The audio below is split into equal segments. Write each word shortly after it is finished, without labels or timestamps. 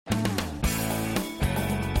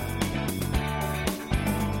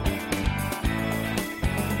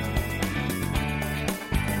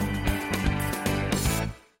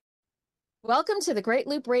Welcome to the Great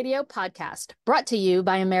Loop Radio podcast, brought to you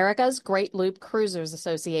by America's Great Loop Cruisers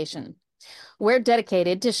Association. We're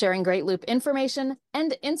dedicated to sharing Great Loop information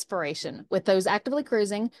and inspiration with those actively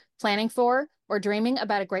cruising, planning for, or dreaming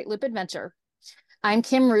about a Great Loop adventure. I'm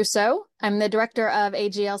Kim Russo. I'm the director of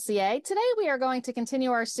AGLCA. Today, we are going to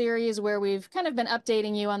continue our series where we've kind of been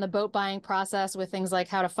updating you on the boat buying process with things like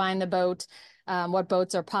how to find the boat, what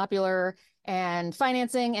boats are popular, and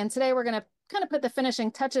financing. And today, we're going to kind of put the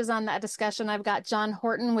finishing touches on that discussion. I've got John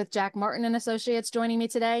Horton with Jack Martin and Associates joining me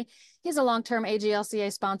today. He's a long-term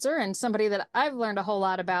AGLCA sponsor and somebody that I've learned a whole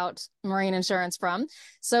lot about marine insurance from.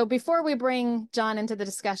 So before we bring John into the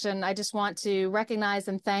discussion, I just want to recognize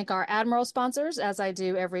and thank our Admiral sponsors, as I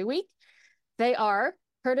do every week. They are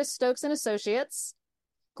Curtis Stokes and Associates,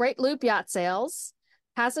 Great Loop Yacht Sales,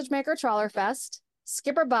 Passage Maker Trawler Fest,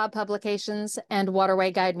 Skipper Bob Publications, and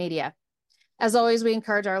Waterway Guide Media. As always, we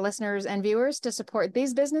encourage our listeners and viewers to support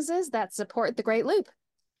these businesses that support the Great Loop.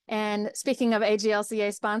 And speaking of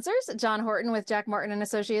AGLCA sponsors, John Horton with Jack Martin and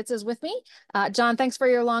Associates is with me. John, thanks for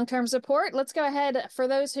your long-term support. Let's go ahead. For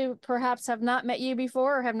those who perhaps have not met you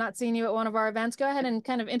before or have not seen you at one of our events, go ahead and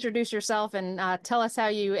kind of introduce yourself and tell us how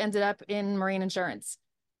you ended up in marine insurance.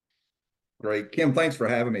 Great. Kim, thanks for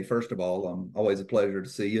having me. First of all, always a pleasure to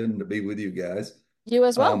see you and to be with you guys. You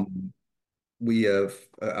as well. We have,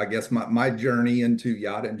 I guess my journey into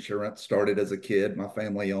yacht insurance started as a kid. My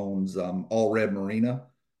family owns All Red Marina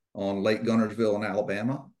on Lake Guntersville in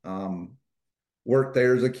Alabama. Worked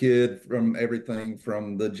there as a kid, from everything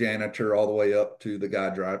from the janitor all the way up to the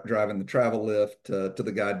guy driving the travel lift to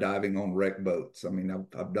the guy diving on wrecked boats. I mean,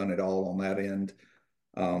 I've done it all on that end.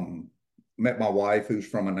 Met my wife, who's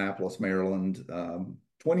from Annapolis, Maryland,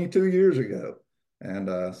 22 years ago.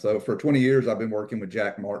 And so for 20 years, I've been working with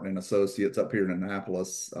Jack Martin and Associates up here in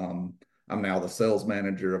Annapolis. I'm now the sales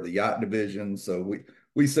manager of the yacht division. So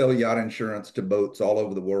we sell yacht insurance to boats all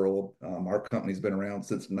over the world. Our company's been around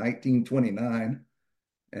since 1929,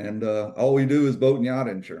 and all we do is boat and yacht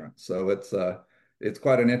insurance. So it's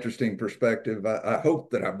quite an interesting perspective. I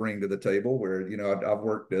hope that I bring to the table where, I've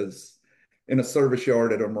worked as in a service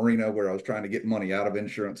yard at a marina where I was trying to get money out of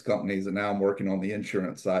insurance companies, and now I'm working on the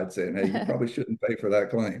insurance side, saying, "Hey, you probably shouldn't pay for that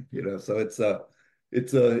claim." So it's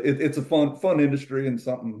a fun industry and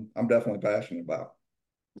something I'm definitely passionate about.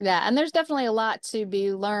 Yeah, and there's definitely a lot to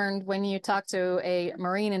be learned when you talk to a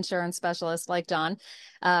marine insurance specialist like John.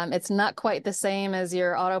 It's not quite the same as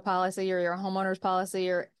your auto policy or your homeowner's policy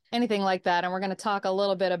or anything like that. And we're going to talk a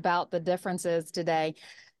little bit about the differences today.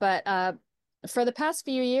 But for the past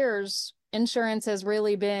few years, insurance has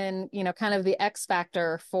really been, kind of the X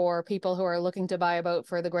factor for people who are looking to buy a boat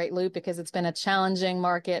for the Great Loop, because it's been a challenging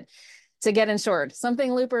market to get insured.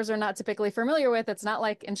 Something loopers are not typically familiar with. It's not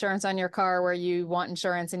like insurance on your car where you want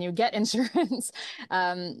insurance and you get insurance.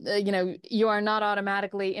 You are not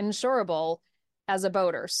automatically insurable as a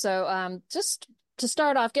boater. So just to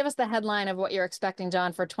start off, give us the headline of what you're expecting,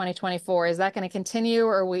 John, for 2024. Is that going to continue,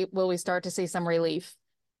 or will we start to see some relief?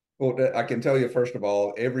 Well, I can tell you, first of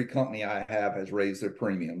all, every company I have has raised their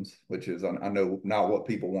premiums, which is, I know, not what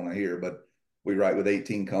people want to hear, but we write with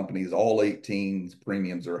 18 companies. All 18's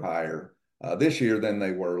premiums are higher this year than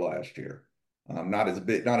they were last year. Not as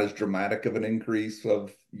big, not as dramatic of an increase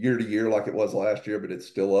of year to year like it was last year, but it's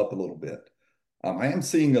still up a little bit. I am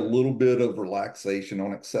seeing a little bit of relaxation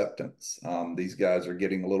on acceptance. These guys are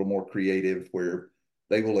getting a little more creative where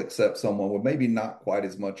they will accept someone with maybe not quite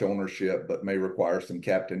as much ownership, but may require some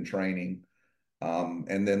captain training.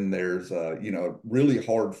 And then there's really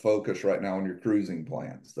hard focus right now on your cruising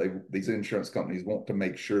plans. These insurance companies want to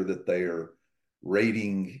make sure that they are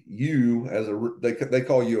rating you as they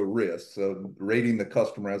call you a risk. So rating the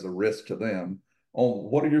customer as a risk to them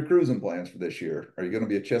on what are your cruising plans for this year? Are you going to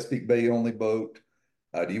be a Chesapeake Bay only boat?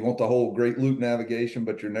 Do you want the whole Great Loop navigation,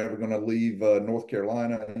 but you're never going to leave North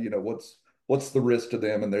Carolina? What's the risk to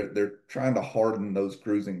them? And they're trying to harden those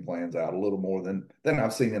cruising plans out a little more than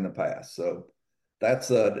I've seen in the past. So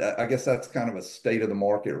that's I guess that's kind of a state of the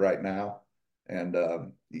market right now. And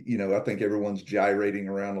I think everyone's gyrating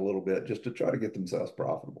around a little bit just to try to get themselves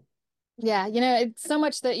profitable. Yeah, it's so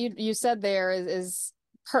much that you said there is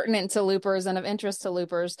pertinent to loopers and of interest to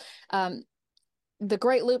loopers. The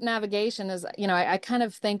Great Loop navigation is, I kind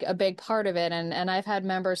of think a big part of it. And I've had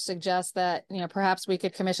members suggest that, perhaps we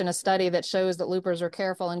could commission a study that shows that loopers are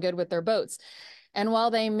careful and good with their boats. And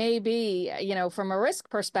while they may be, from a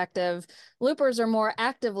risk perspective, loopers are more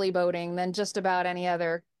actively boating than just about any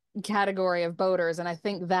other category of boaters. And I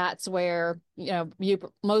think that's where,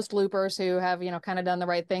 most loopers who have, kind of done the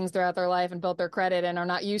right things throughout their life and built their credit and are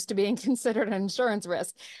not used to being considered an insurance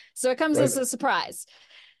risk. So it comes Right. as a surprise.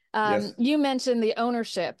 Yes. You mentioned the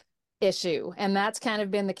ownership issue. And that's kind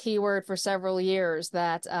of been the key word for several years,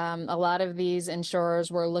 that a lot of these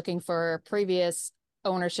insurers were looking for previous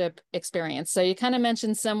ownership experience. So you kind of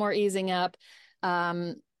mentioned some were easing up.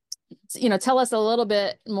 Um, Tell us a little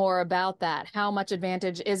bit more about that. How much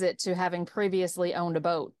advantage is it to having previously owned a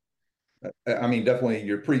boat? I mean, definitely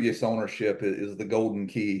your previous ownership is the golden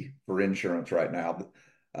key for insurance right now.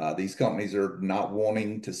 These companies are not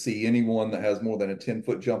wanting to see anyone that has more than a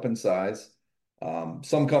 10-foot jump in size.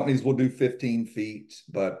 Some companies will do 15 feet,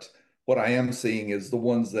 but what I am seeing is the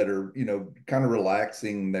ones that are, kind of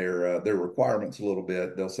relaxing their requirements a little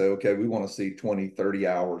bit. They'll say, okay, we want to see 20, 30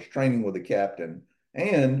 hours training with a captain.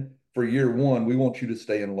 And for year one, we want you to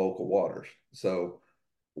stay in local waters. So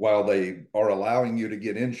while they are allowing you to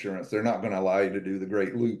get insurance, they're not going to allow you to do the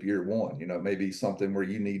Great Loop year one. Maybe something where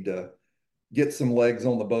you need to get some legs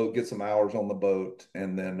on the boat, get some hours on the boat.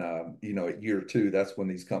 And then, at year two, that's when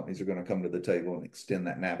these companies are going to come to the table and extend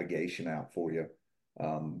that navigation out for you,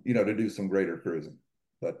 to do some greater cruising.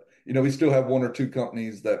 But, we still have one or two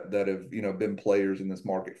companies that have, been players in this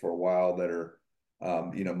market for a while that are,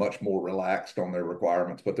 much more relaxed on their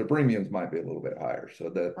requirements, but their premiums might be a little bit higher. So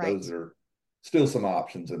Right. those are still some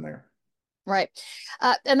options in there. Right.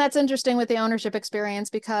 And that's interesting with the ownership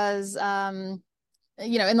experience because,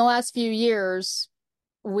 in the last few years,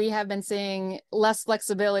 we have been seeing less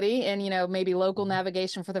flexibility in, maybe local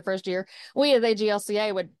navigation for the first year. We as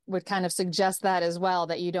AGLCA would kind of suggest that as well,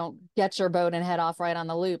 that you don't get your boat and head off right on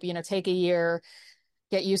the loop. Take a year,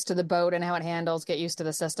 get used to the boat and how it handles, get used to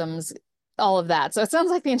the systems, all of that. So it sounds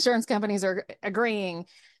like the insurance companies are agreeing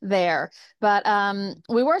there. But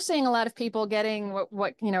we were seeing a lot of people getting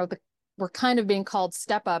were kind of being called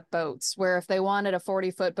step-up boats, where if they wanted a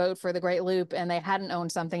 40-foot boat for the Great Loop and they hadn't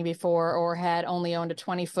owned something before or had only owned a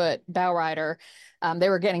 20-foot bow rider, they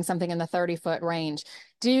were getting something in the 30-foot range.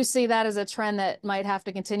 Do you see that as a trend that might have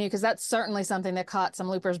to continue? Because that's certainly something that caught some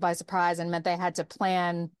loopers by surprise and meant they had to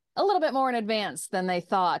plan a little bit more in advance than they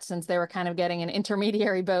thought, since they were kind of getting an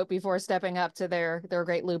intermediary boat before stepping up to their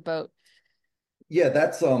Great Loop boat. Yeah,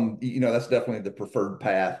 that's definitely the preferred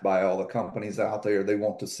path by all the companies out there. They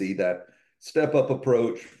want to see that step up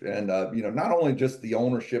approach, and not only just the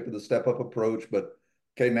ownership of the step up approach, but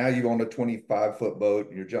okay, now you own a 25-foot boat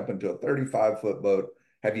and you're jumping to a 35-foot boat.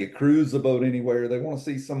 Have you cruised the boat anywhere? They want to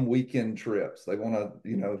see some weekend trips. They want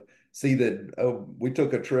to, see that, oh, we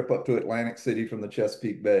took a trip up to Atlantic City from the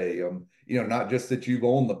Chesapeake Bay. Not just that you've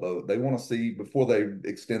owned the boat. They want to see, before they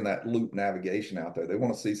extend that loop navigation out there, they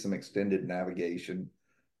want to see some extended navigation.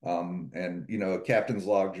 And a captain's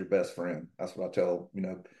log's your best friend. That's what I tell,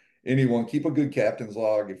 anyone, keep a good captain's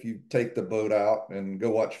log. If you take the boat out and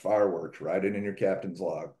go watch fireworks, write it in your captain's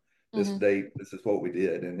log. This date, this is what we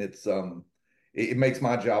did. And it makes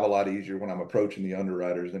my job a lot easier when I'm approaching the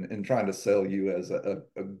underwriters and trying to sell you as a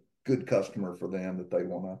good customer for them that they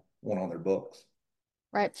want on their books.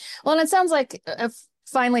 Right. Well, and it sounds like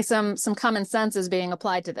finally some common sense is being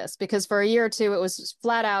applied to this, because for a year or two it was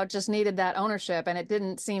flat out just needed that ownership, and it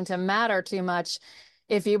didn't seem to matter too much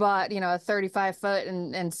if you bought, a 35-foot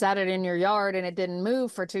and sat it in your yard and it didn't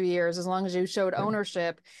move for 2 years. As long as you showed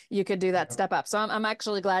ownership, you could do that step up. So I'm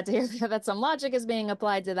actually glad to hear that some logic is being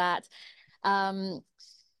applied to that. Um,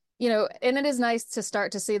 and it is nice to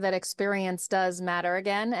start to see that experience does matter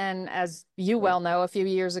again. And as you well know, a few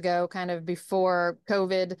years ago, kind of before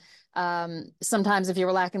COVID, sometimes if you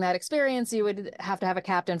were lacking that experience, you would have to have a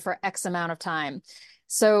captain for X amount of time.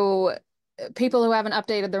 So people who haven't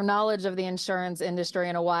updated their knowledge of the insurance industry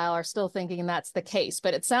in a while are still thinking that's the case.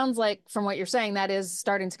 But it sounds like from what you're saying, that is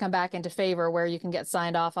starting to come back into favor, where you can get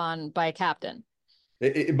signed off on by a captain.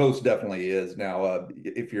 It most definitely is. Now,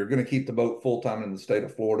 if you're going to keep the boat full time in the state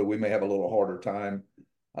of Florida, we may have a little harder time.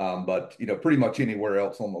 But pretty much anywhere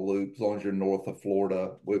else on the loop, as long as you're north of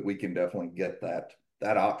Florida, we can definitely get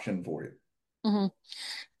that option for you. Mm-hmm.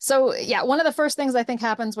 So yeah, one of the first things I think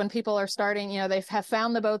happens when people are starting, they have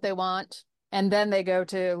found the boat they want, and then they go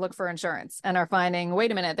to look for insurance and are finding,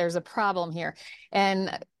 wait a minute, there's a problem here.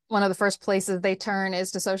 And one of the first places they turn is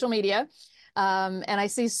to social media. And I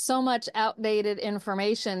see so much outdated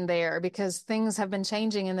information there because things have been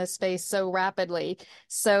changing in this space so rapidly.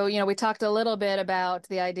 So, we talked a little bit about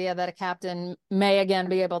the idea that a captain may again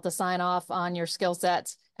be able to sign off on your skill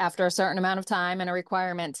sets after a certain amount of time and a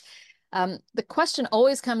requirement. The question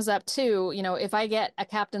always comes up too, if I get a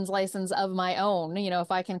captain's license of my own,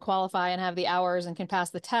 if I can qualify and have the hours and can pass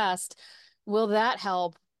the test, will that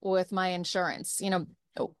help with my insurance?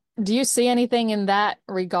 Do you see anything in that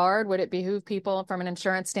regard? Would it behoove people from an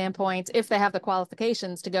insurance standpoint, if they have the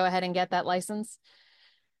qualifications, to go ahead and get that license?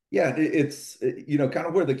 Yeah, it's kind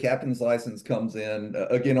of where the captain's license comes in.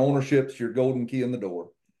 Again, ownership's your golden key in the door.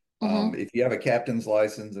 Hmm. If you have a captain's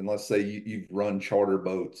license and let's say you've run charter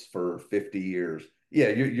boats for 50 years, yeah,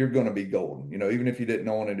 you're going to be golden. Even if you didn't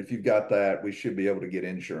own it, if you've got that, we should be able to get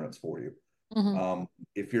insurance for you. Hmm.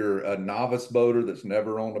 If you're a novice boater that's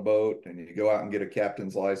never owned a boat and you go out and get a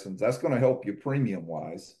captain's license, that's going to help you premium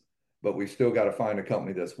wise. But we've still got to find a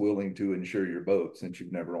company that's willing to insure your boat since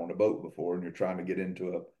you've never owned a boat before and you're trying to get into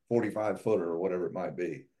a 45 footer or whatever it might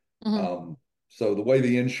be. Hmm. Um, so the way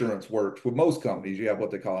the insurance works with most companies, you have what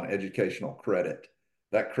they call an educational credit.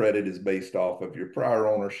 That credit is based off of your prior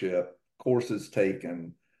ownership, courses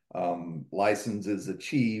taken, licenses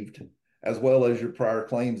achieved, as well as your prior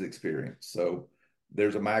claims experience. So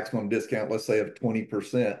there's a maximum discount, let's say of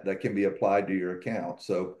 20% that can be applied to your account.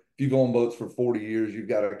 So if you go on boats for 40 years, you've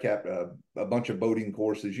got a bunch of boating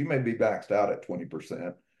courses, you may be maxed out at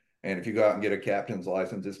 20%. And if you go out and get a captain's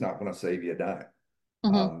license, it's not going to save you a dime.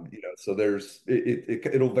 Hmm. So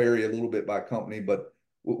it'll vary a little bit by company, but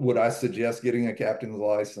would I suggest getting a captain's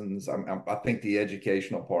license? I think the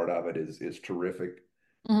educational part of it is terrific.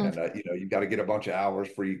 Hmm. And you've got to get a bunch of hours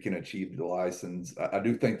before you can achieve the license. I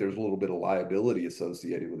do think there's a little bit of liability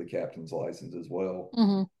associated with the captain's license as well.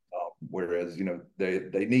 Hmm. Whereas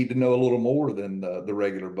they need to know a little more than the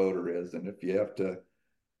regular boater is. And if you have to,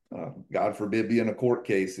 God forbid, be in a court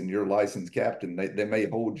case and you're a licensed captain, they may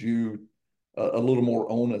hold you a little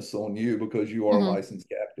more onus on you because you are a Hmm. licensed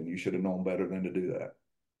captain. You should have known better than to do that.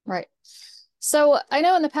 Right. So I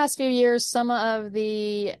know in the past few years, some of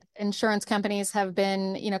the insurance companies have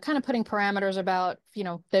been, kind of putting parameters about,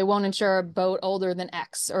 they won't insure a boat older than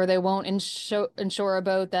X, or they won't insure a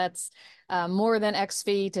boat that's more than X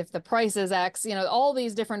feet if the price is X, all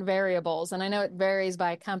these different variables. And I know it varies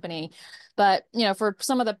by company, but, for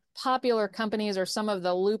some of the popular companies or some of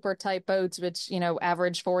the looper type boats, which,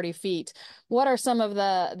 average 40 feet, what are some of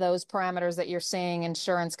those parameters that you're seeing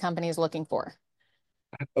insurance companies looking for?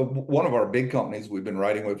 One of our big companies we've been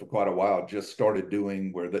writing with for quite a while just started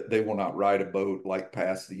doing where they will not ride a boat like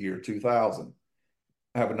past the year 2000.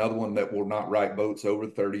 I have another one that will not write boats over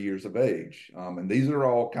 30 years of age. And these are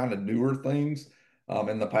all kind of newer things.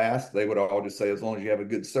 In the past, they would all just say, as long as you have a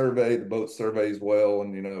good survey, the boat surveys well,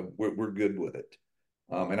 and we're good with it.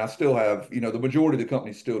 And I still have, the majority of the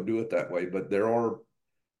companies still do it that way, but there are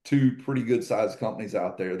two pretty good sized companies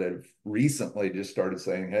out there that have recently just started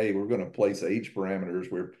saying, hey, we're going to place age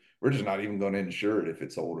parameters where we're just not even going to insure it if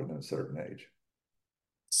it's older than a certain age.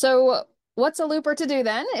 So what's a looper to do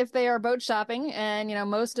then if they are boat shopping and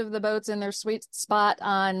most of the boats in their sweet spot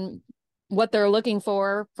on what they're looking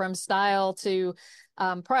for from style to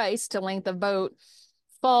price to length of boat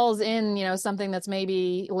falls in something that's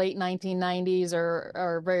maybe late 1990s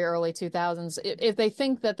or very early 2000s. If they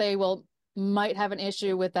think that they will might have an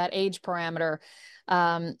issue with that age parameter,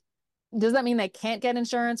 um, does that mean they can't get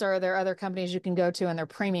insurance, or are there other companies you can go to and their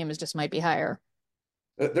premiums just might be higher?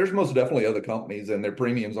 There's most definitely other companies, and their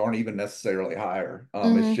premiums aren't even necessarily higher.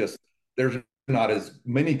 It's Hmm. just there's not as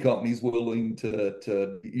many companies willing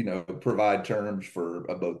to provide terms for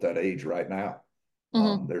a boat that age right now.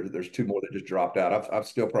 Hmm. There's two more that just dropped out. I've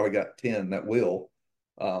still probably got 10 that will.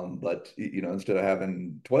 But instead of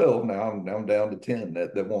having 12 now, I'm down to 10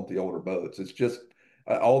 that want the older boats. It's just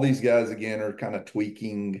all these guys again are kind of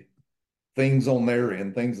tweaking things on their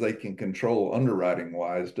end, things they can control underwriting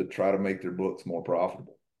wise to try to make their books more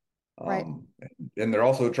profitable. Right. Um, and they're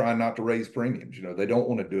also trying not to raise premiums. They don't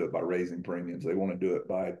want to do it by raising premiums. They want to do it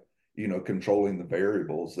by, controlling the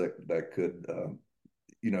variables that could,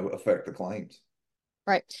 affect the claims.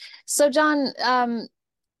 Right. So, John,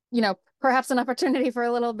 perhaps an opportunity for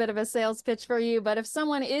a little bit of a sales pitch for you. But if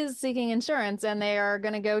someone is seeking insurance and they are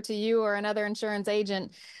going to go to you or another insurance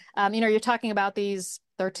agent, you're talking about these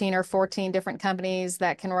 13 or 14 different companies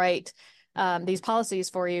that can write these policies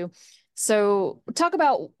for you. So, talk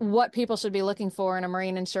about what people should be looking for in a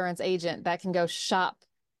marine insurance agent that can go shop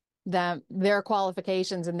their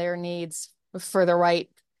qualifications and their needs for the right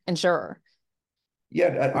insurer.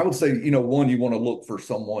 Yeah, I would say, one, you want to look for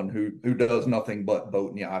someone who does nothing but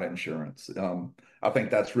boat and yacht insurance. I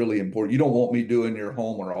think that's really important. You don't want me doing your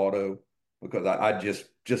home or auto because I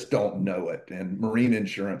just don't know it. And marine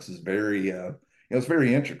insurance is very it's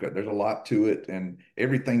very intricate. There's a lot to it, and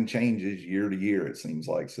everything changes year to year, it seems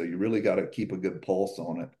like. So you really got to keep a good pulse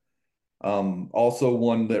on it. Also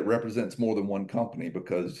one that represents more than one company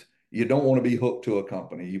because you don't want to be hooked to a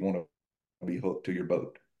company. You want to be hooked to your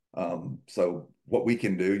boat. So what we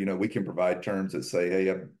can do, we can provide terms that say,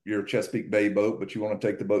 hey, you're a Chesapeake Bay boat, but you want to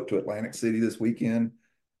take the boat to Atlantic City this weekend.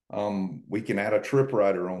 We can add a trip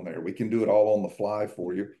rider on there. We can do it all on the fly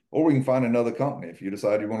for you, or we can find another company. If you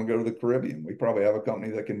decide you want to go to the Caribbean, we probably have a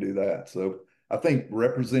company that can do that. So I think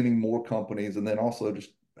representing more companies and then also just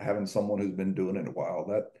having someone who's been doing it a while.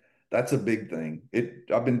 That's a big thing.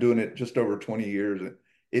 I've been doing it just over 20 years.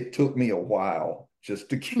 It took me a while just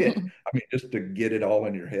to get, I mean, just to get it all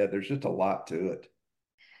in your head. There's just a lot to it.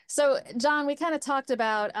 So, John, we kind of talked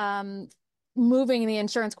about moving the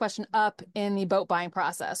insurance question up in the boat buying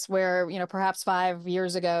process, where, perhaps 5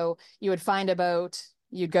 years ago, you would find a boat,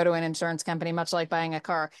 you'd go to an insurance company, much like buying a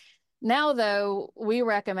car. Now, though, we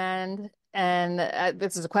recommend, and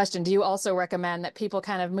this is a question, do you also recommend that people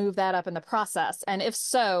kind of move that up in the process? And if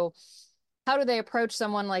so, how do they approach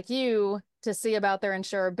someone like you to see about their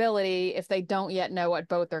insurability if they don't yet know what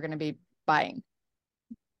boat they're going to be buying?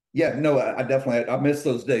 Yeah, no, I definitely I miss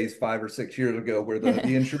those days 5 or 6 years ago where the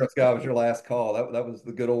insurance guy was your last call. That was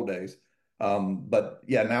the good old days. But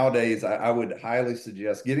yeah, nowadays I would highly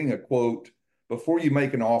suggest getting a quote before you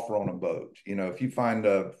make an offer on a boat. If you find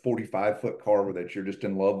a 45-foot carver that you're just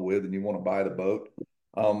in love with and you want to buy the boat,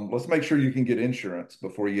 let's make sure you can get insurance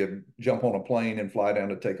before you jump on a plane and fly down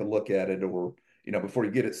to take a look at it, or before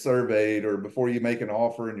you get it surveyed, or before you make an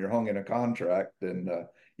offer and you're hung in a contract and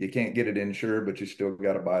you can't get it insured, but you still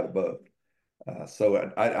got to buy the boat.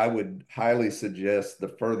 So I would highly suggest the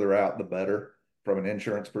further out, the better from an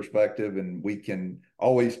insurance perspective. And we can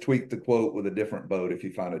always tweak the quote with a different boat if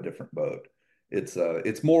you find a different boat.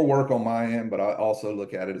 It's more work on my end, but I also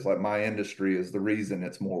look at it as like my industry is the reason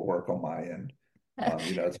it's more work on my end.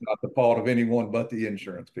 It's not the fault of anyone but the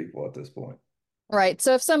insurance people at this point. Right.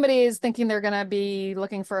 So if somebody is thinking they're going to be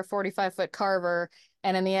looking for a 45-foot carver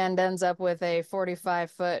and in the end ends up with a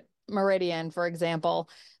 45-foot Meridian, for example,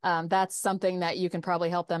 that's something that you can probably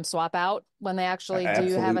help them swap out when they actually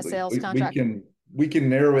do have a Absolutely. sales We contract. can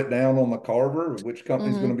narrow it down on the carver, which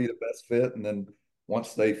company's Hmm. going to be the best fit. And then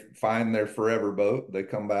once they find their forever boat, they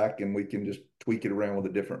come back and we can just tweak it around with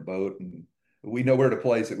a different boat. And we know where to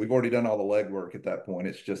place it. We've already done all the legwork at that point.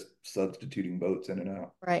 It's just substituting boats in and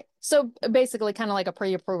out. Right. So basically kind of like a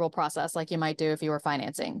pre-approval process, like you might do if you were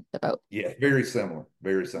financing the boat. Yeah, very similar.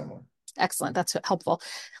 Very similar. Excellent. That's helpful.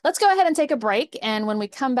 Let's go ahead and take a break. And when we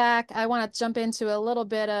come back, I want to jump into a little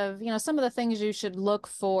bit of, some of the things you should look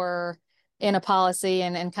for in a policy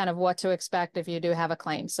and kind of what to expect if you do have a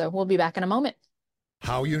claim. So we'll be back in a moment.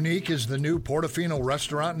 How unique is the new Portofino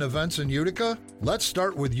restaurant and events in Utica? Let's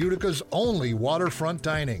start with Utica's only waterfront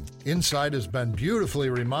dining. Inside has been beautifully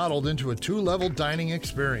remodeled into a 2-level dining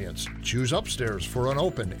experience. Choose upstairs for an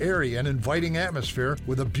open, airy, and inviting atmosphere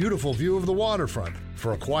with a beautiful view of the waterfront.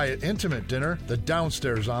 For a quiet, intimate dinner, the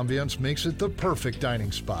downstairs ambience makes it the perfect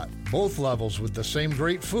dining spot. Both levels with the same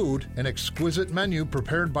great food, an exquisite menu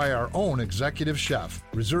prepared by our own executive chef.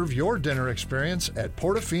 Reserve your dinner experience at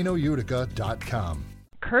portofinoutica.com.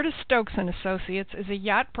 Curtis Stokes and Associates is a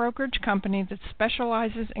yacht brokerage company that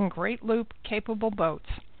specializes in Great Loop capable boats.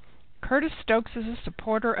 Curtis Stokes is a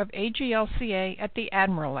supporter of AGLCA at the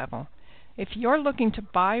Admiral level. If you're looking to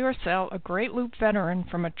buy or sell a Great Loop veteran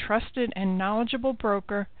from a trusted and knowledgeable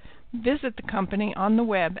broker, visit the company on the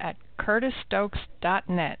web at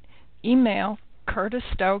curtisstokes.net. Email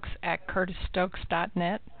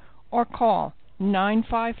curtisstokes@curtisstokes.net or call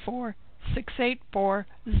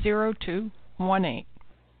 954-684-0218.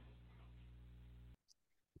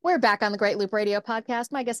 We're back on the Great Loop Radio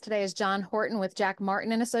podcast. My guest today is John Horton with Jack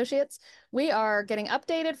Martin and Associates. We are getting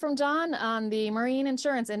updated from John on the marine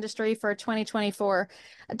insurance industry for 2024.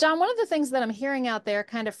 John, one of the things that I'm hearing out there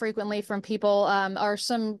kind of frequently from people are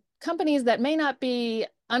some companies that may not be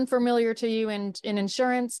unfamiliar to you in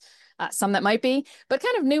insurance, some that might be, but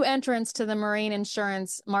kind of new entrants to the marine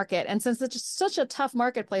insurance market. And since it's just such a tough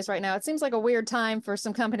marketplace right now, it seems like a weird time for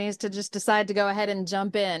some companies to just decide to go ahead and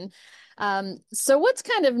jump in. So what's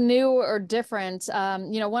kind of new or different?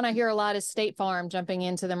 One I hear a lot is State Farm jumping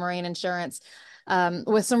into the marine insurance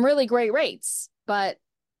with some really great rates. But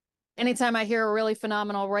anytime I hear a really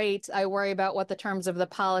phenomenal rate, I worry about what the terms of the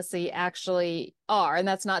policy actually are. And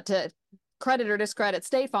that's not to credit or discredit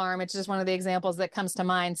State Farm. It's just one of the examples that comes to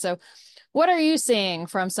mind. So what are you seeing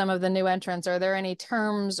from some of the new entrants? Are there any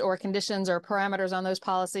terms or conditions or parameters on those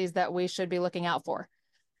policies that we should be looking out for?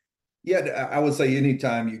 Yeah, I would say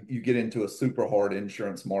anytime you get into a super hard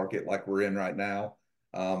insurance market like we're in right now,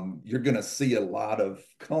 you're going to see a lot of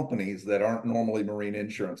companies that aren't normally marine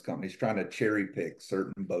insurance companies trying to cherry pick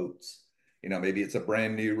certain boats. Maybe it's a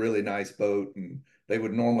brand new, really nice boat, and they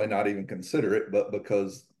would normally not even consider it, but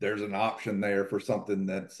because there's an option there for something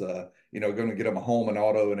that's going to get them a home and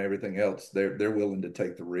auto and everything else, they're willing to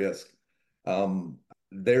take the risk.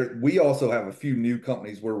 We also have a few new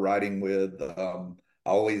companies we're writing with.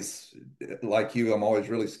 Always, like you, I'm always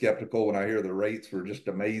really skeptical when I hear the rates were just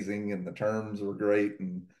amazing and the terms were great.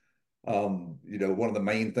 And One of the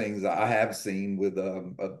main things I have seen with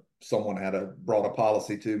someone brought a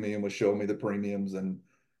policy to me and was showing me the premiums, and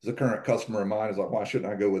as a current customer of mine is like, why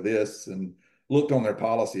shouldn't I go with this? And looked on their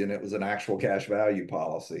policy, and it was an actual cash value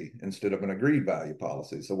policy instead of an agreed value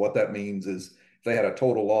policy. So what that means is if they had a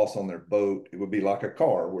total loss on their boat, it would be like a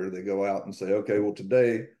car where they go out and say, okay, well,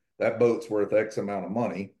 today that boat's worth X amount of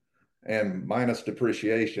money, and minus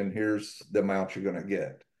depreciation, here's the amount you're going to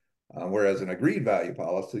get. Whereas an agreed value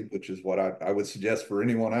policy, which is what I would suggest for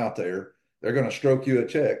anyone out there, they're going to stroke you a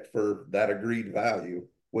check for that agreed value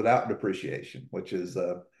without depreciation, which is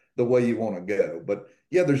the way you want to go. But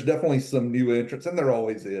yeah, there's definitely some new entrants, and there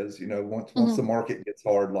always is. Once the market gets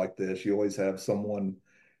hard like this, you always have someone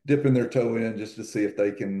dipping their toe in just to see if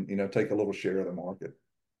they can, take a little share of the market.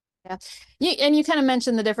 Yeah. And you kind of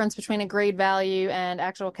mentioned the difference between agreed value and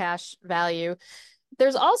actual cash value.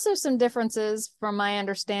 There's also some differences from my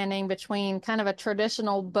understanding between kind of a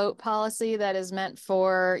traditional boat policy that is meant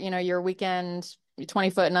for, your weekend 20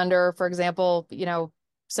 foot and under, for example,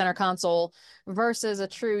 center console versus a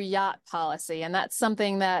true yacht policy. And that's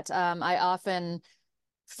something that I often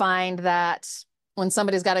find that when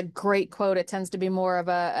somebody's got a great quote, it tends to be more of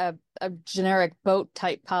a generic boat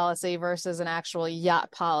type policy versus an actual yacht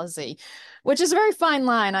policy, which is a very fine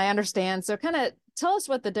line, I understand. So kind of tell us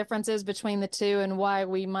what the difference is between the two and why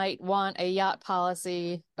we might want a yacht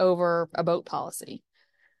policy over a boat policy.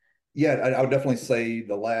 Yeah, I would definitely say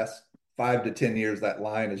the last 5 to 10 years, that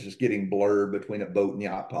line is just getting blurred between a boat and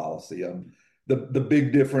yacht policy. The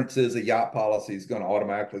big difference is a yacht policy is going to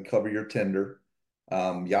automatically cover your tender.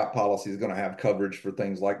 Yacht policy is going to have coverage for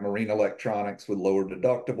things like marine electronics with lower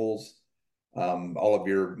deductibles. All of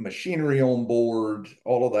your machinery on board,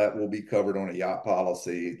 all of that will be covered on a yacht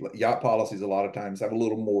policy. Yacht policies a lot of times have a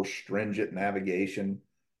little more stringent navigation,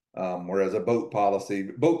 whereas boat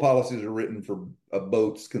policies are written for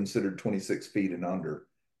boats considered 26 feet and under.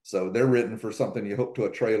 So they're written for something you hook to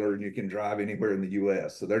a trailer and you can drive anywhere in the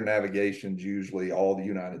U.S. So their navigation's usually all the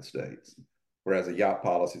United States. Whereas a yacht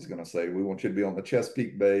policy is going to say, we want you to be on the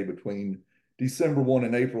Chesapeake Bay between December 1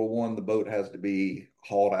 and April 1. The boat has to be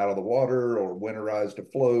hauled out of the water or winterized to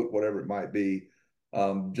float, whatever it might be.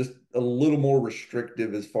 Just a little more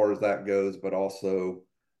restrictive as far as that goes, but also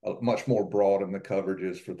much more broad in the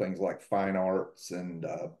coverages for things like fine arts and,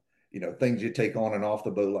 things you take on and off the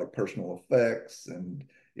boat, like personal effects. And,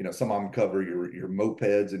 some of them cover your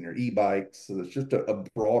mopeds and your e-bikes. So it's just a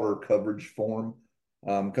broader coverage form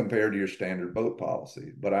compared to your standard boat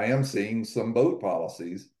policy. But I am seeing some boat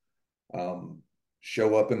policies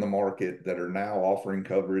show up in the market that are now offering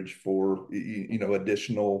coverage for,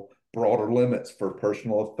 additional broader limits for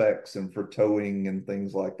personal effects and for towing and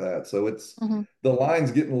things like that. So the line's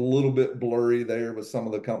getting a little bit blurry there with some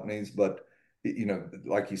of the companies, but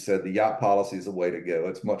like you said, the yacht policy is the way to go.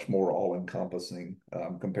 It's much more all encompassing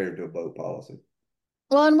compared to a boat policy.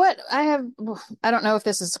 Well, and I don't know if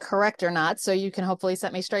this is correct or not, so you can hopefully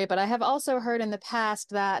set me straight, but I have also heard in the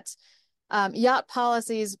past that yacht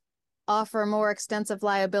policies offer more extensive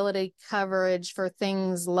liability coverage for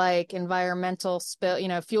things like environmental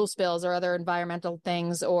fuel spills or other environmental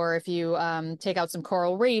things, or if you take out some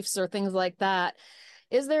coral reefs or things like that.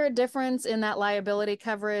 Is there a difference in that liability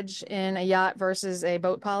coverage in a yacht versus a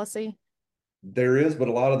boat policy? There is, but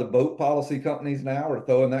a lot of the boat policy companies now are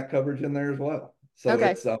throwing that coverage in there as well. So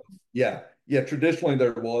okay. It's yeah. Traditionally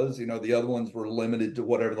there was, the other ones were limited to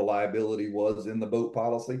whatever the liability was in the boat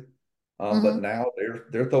policy. But now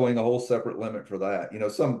they're throwing a whole separate limit for that.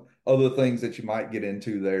 Some other things that you might get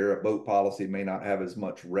into there, a boat policy may not have as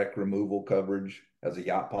much wreck removal coverage as a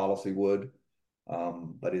yacht policy would.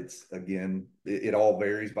 But it's, again, it all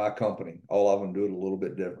varies by company. All of them do it a little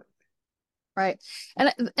bit different. Right.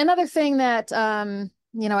 And another thing that, I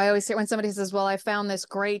always hear when somebody says, well, I found this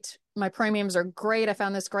great, my premiums are great, I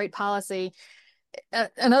found this great policy.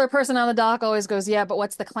 Another person on the dock always goes, yeah, but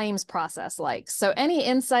what's the claims process like? So any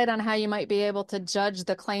insight on how you might be able to judge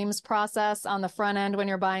the claims process on the front end when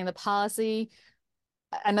you're buying the policy?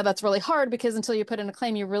 I know that's really hard because until you put in a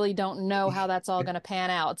claim, you really don't know how that's all going to pan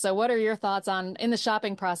out. So what are your thoughts on, in the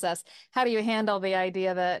shopping process, how do you handle the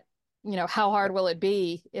idea that, how hard will it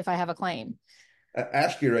be if I have a claim?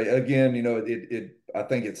 Ask your, again, I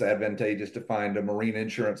think it's advantageous to find a marine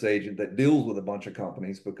insurance agent that deals with a bunch of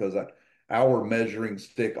companies, because our measuring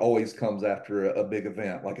stick always comes after a big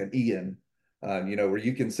event like an Ian, where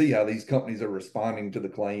you can see how these companies are responding to the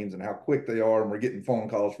claims and how quick they are. And we're getting phone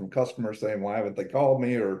calls from customers saying, why haven't they called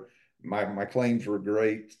me? Or my claims were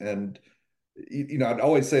great. And, I'd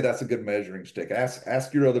always say that's a good measuring stick.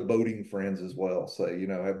 Ask your other boating friends as well. Say,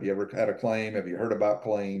 have you ever had a claim? Have you heard about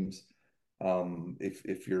claims?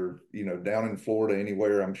 If you're, down in Florida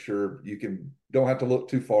anywhere, I'm sure don't have to look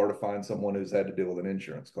too far to find someone who's had to deal with an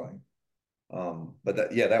insurance claim. But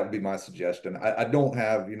that would be my suggestion. I don't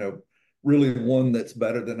have, really one that's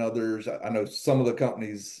better than others. I know some of the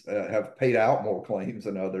companies have paid out more claims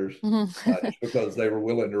than others just because they were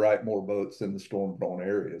willing to write more boats in the storm-prone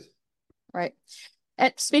areas. Right.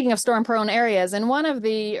 And speaking of storm-prone areas, in one of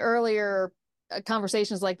the earlier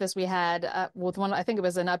conversations like this we had with one, I think it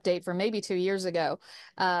was an update from maybe 2 years ago.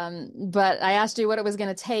 But I asked you what it was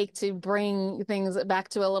going to take to bring things back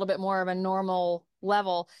to a little bit more of a normal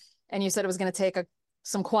level. And you said it was going to take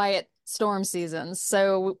some quiet storm seasons.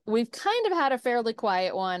 So we've kind of had a fairly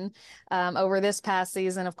quiet one over this past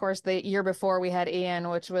season. Of course, the year before we had Ian,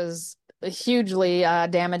 which was hugely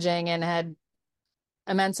damaging and had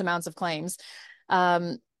immense amounts of claims.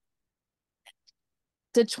 Did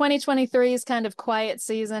 2023's kind of quiet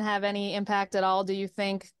season have any impact at all, do you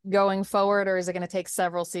think, going forward, or is it going to take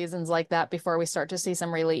several seasons like that before we start to see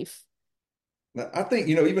some relief? I think,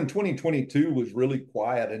 even 2022 was really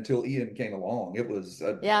quiet until Ian came along. It was,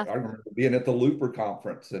 I remember being at the Looper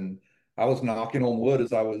conference, and I was knocking on wood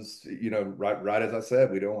as I was, right as I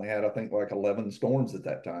said, we'd only had, I think, like 11 storms at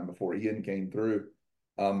that time before Ian came through.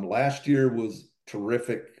 Last year was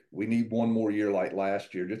terrific. We need one more year like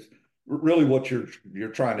last year. Just really what you're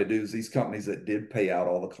trying to do is these companies that did pay out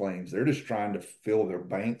all the claims, they're just trying to fill their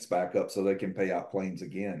banks back up so they can pay out claims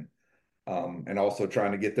again. And also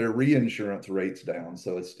trying to get their reinsurance rates down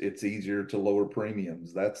so it's easier to lower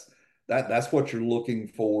premiums. That's what you're looking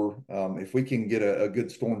for. If we can get a good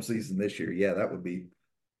storm season this year, yeah, that would be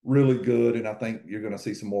really good. And I think you're going to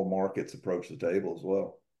see some more markets approach the table as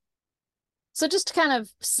well. So just to kind of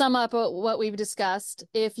sum up what we've discussed,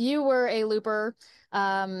 if you were a looper,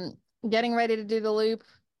 getting ready to do the loop,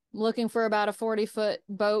 looking for about a 40-foot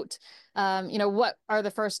boat, what are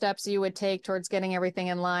the first steps you would take towards getting everything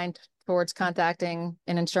in line towards contacting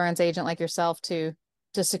an insurance agent like yourself to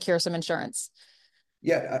secure some insurance?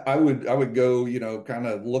 Yeah, I would go, kind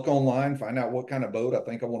of look online, find out what kind of boat I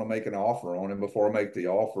think I want to make an offer on. And before I make the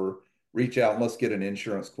offer, reach out and let's get an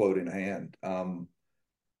insurance quote in hand.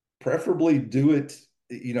 Preferably do it,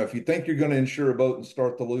 if you think you're going to insure a boat and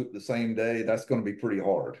start the loop the same day, that's going to be pretty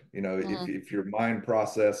hard. If your mind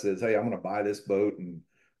process is, hey, I'm going to buy this boat and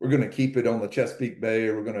we're going to keep it on the Chesapeake Bay,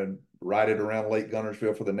 or we're going to ride it around Lake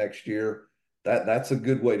Guntersville for the next year, that's a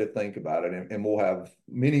good way to think about it. And we'll have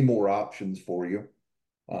many more options for you.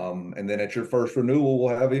 And then at your first renewal,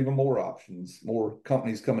 we'll have even more options, more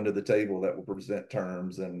companies coming to the table that will present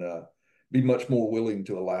terms and be much more willing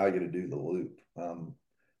to allow you to do the loop.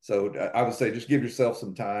 So I would say just give yourself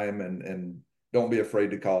some time and don't be afraid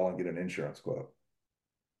to call and get an insurance quote.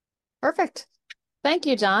 Perfect. Thank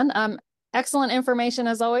you, John. Excellent information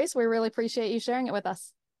as always. We really appreciate you sharing it with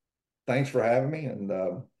us. Thanks for having me, and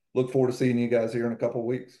look forward to seeing you guys here in a couple of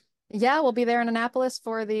weeks. Yeah, we'll be there in Annapolis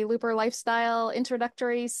for the Looper Lifestyle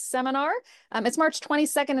Introductory Seminar. It's March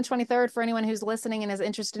 22nd and 23rd for anyone who's listening and is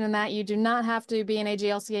interested in that. You do not have to be an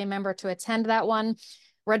AGLCA member to attend that one.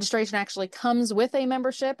 Registration actually comes with a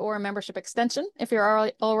membership or a membership extension if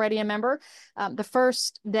you're already a member. The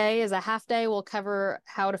first day is a half day. We'll cover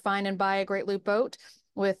how to find and buy a Great Loop boat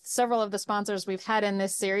with several of the sponsors we've had in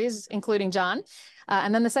this series, including John.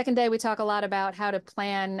 And then the second day, we talk a lot about how to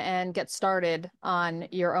plan and get started on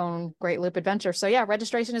your own Great Loop adventure. So yeah,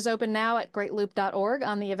 registration is open now at greatloop.org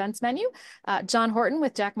on the events menu. John Horton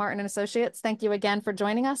with Jack Martin and Associates, thank you again for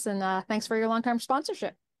joining us, and thanks for your long-term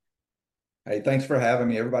sponsorship. Hey, thanks for having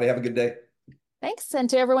me. Everybody have a good day. Thanks. And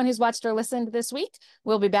to everyone who's watched or listened this week,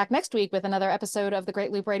 we'll be back next week with another episode of the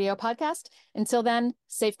Great Loop Radio podcast. Until then,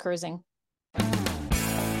 safe cruising.